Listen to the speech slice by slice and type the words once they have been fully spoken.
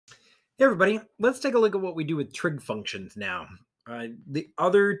Hey everybody, let's take a look at what we do with trig functions now. The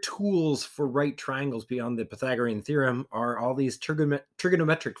other tools for right triangles beyond the Pythagorean theorem are all these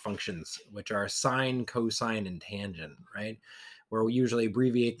trigonometric functions, which are sine, cosine, and tangent, right? Where we usually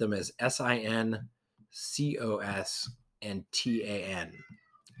abbreviate them as sin, cos, and tan.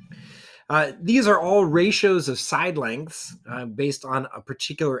 These are all ratios of side lengths based on a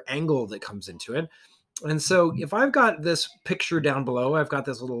particular angle that comes into it. And so if I've got this picture down below, I've got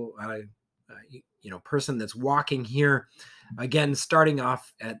this little person that's walking here, again starting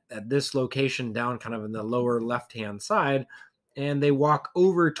off at this location down kind of in the lower left hand side, and they walk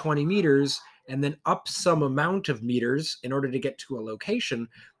over 20 meters and then up some amount of meters in order to get to a location.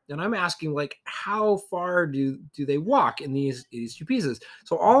 And I'm asking, like, how far do they walk in these two pieces?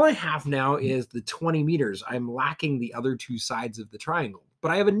 So all I have now is the 20 meters. I'm lacking the other two sides of the triangle,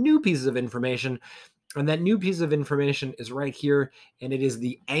 but I have a new piece of information, and that new piece of information is right here, and it is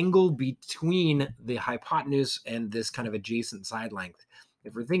the angle between the hypotenuse and this kind of adjacent side length,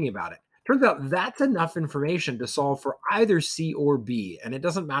 if we're thinking about it. Turns out that's enough information to solve for either C or B, and it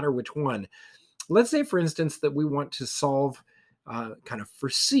doesn't matter which one. Let's say, for instance, that we want to solve kind of for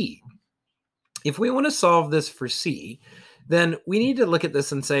C. If we want to solve this for C, then we need to look at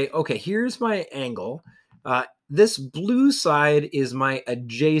this and say, okay, here's my angle. This blue side is my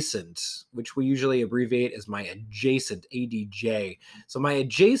adjacent, which we usually abbreviate as my adjacent, ADJ. So my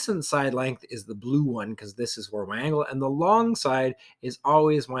adjacent side length is the blue one because this is where my angle, and the long side is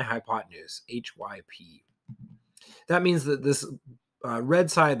always my hypotenuse, HYP. That means that this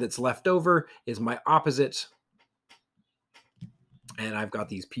red side that's left over is my opposite, and I've got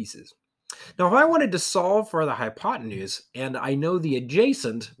these pieces. Now, if I wanted to solve for the hypotenuse and I know the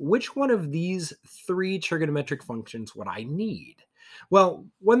adjacent, which one of these three trigonometric functions would I need? Well,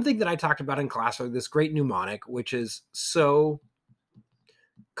 one thing that I talked about in class are this great mnemonic, which is SO,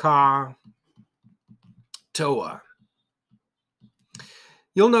 CA, TOA.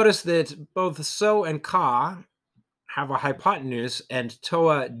 You'll notice that both SO and CA have a hypotenuse and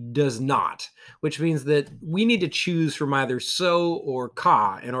TOA does not, which means that we need to choose from either SO or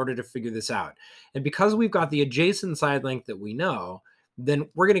CA in order to figure this out. And because we've got the adjacent side length that we know, then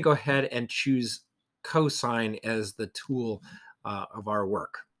we're going to go ahead and choose cosine as the tool of our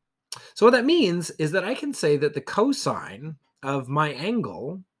work. So what that means is that I can say that the cosine of my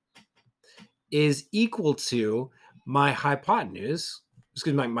angle is equal to my hypotenuse,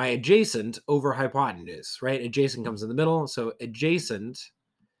 excuse me, my adjacent over hypotenuse, right? Adjacent comes in the middle, so adjacent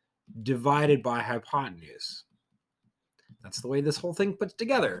divided by hypotenuse. That's the way this whole thing puts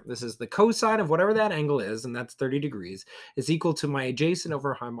together. This is the cosine of whatever that angle is, and that's 30 degrees, is equal to my adjacent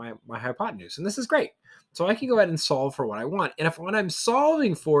over my hypotenuse. And this is great. So I can go ahead and solve for what I want. And if what I'm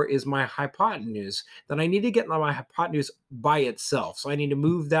solving for is my hypotenuse, then I need to get my hypotenuse by itself. So I need to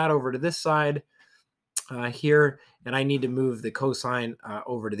move that over to this side here, and I need to move the cosine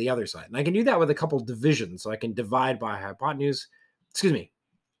over to the other side. And I can do that with a couple divisions. So I can divide by hypotenuse, excuse me,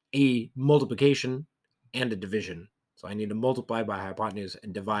 a multiplication and a division. So I need to multiply by hypotenuse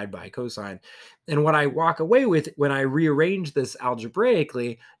and divide by cosine. And what I walk away with when I rearrange this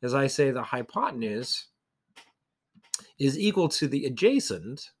algebraically is I say the hypotenuse is equal to the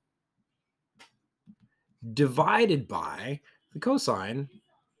adjacent divided by the cosine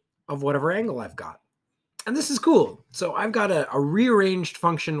of whatever angle I've got. And this is cool. So I've got a rearranged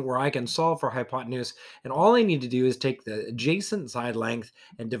function where I can solve for hypotenuse, and all I need to do is take the adjacent side length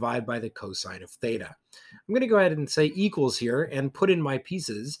and divide by the cosine of theta. I'm going to go ahead and say equals here and put in my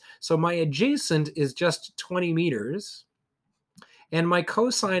pieces. So my adjacent is just 20 meters, and my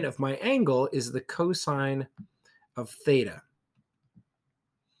cosine of my angle is the cosine of theta.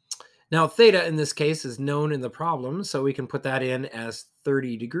 Now, theta in this case is known in the problem, so we can put that in as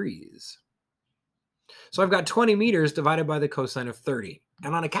 30 degrees. So I've got 20 meters divided by the cosine of 30.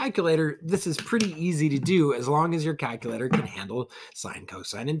 And on a calculator, this is pretty easy to do as long as your calculator can handle sine,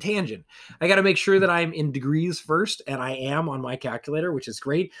 cosine, and tangent. I got to make sure that I'm in degrees first, and I am on my calculator, which is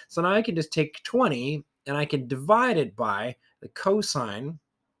great. So now I can just take 20, and I can divide it by the cosine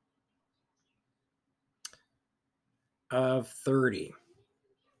of 30.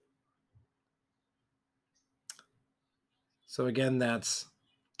 So again, that's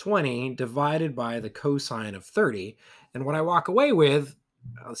 20 divided by the cosine of 30. And what I walk away with,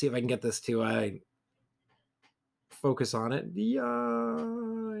 I'll see if I can get this to focus on it.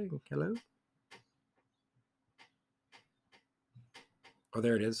 Hello? Oh,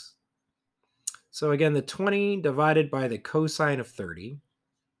 there it is. So again, the 20 divided by the cosine of 30.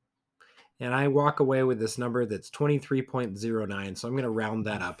 And I walk away with this number that's 23.09. So I'm going to round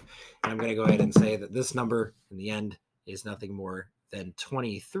that up. And I'm going to go ahead and say that this number in the end is nothing more then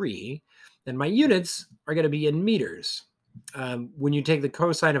 23, then my units are going to be in meters. When you take the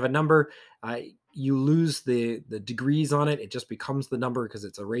cosine of a number, you lose the degrees on it. It just becomes the number because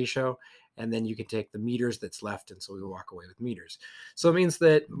it's a ratio. And then you can take the meters that's left. And so we walk away with meters. So it means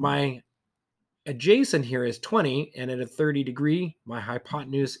that my adjacent here is 20. And at a 30 degree, my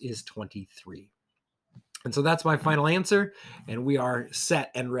hypotenuse is 23. And so that's my final answer. And we are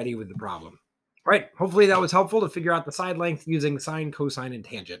set and ready with the problem. All right. Hopefully that was helpful to figure out the side length using sine, cosine, and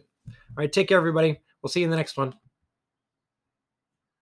tangent. All right. Take care, everybody. We'll see you in the next one.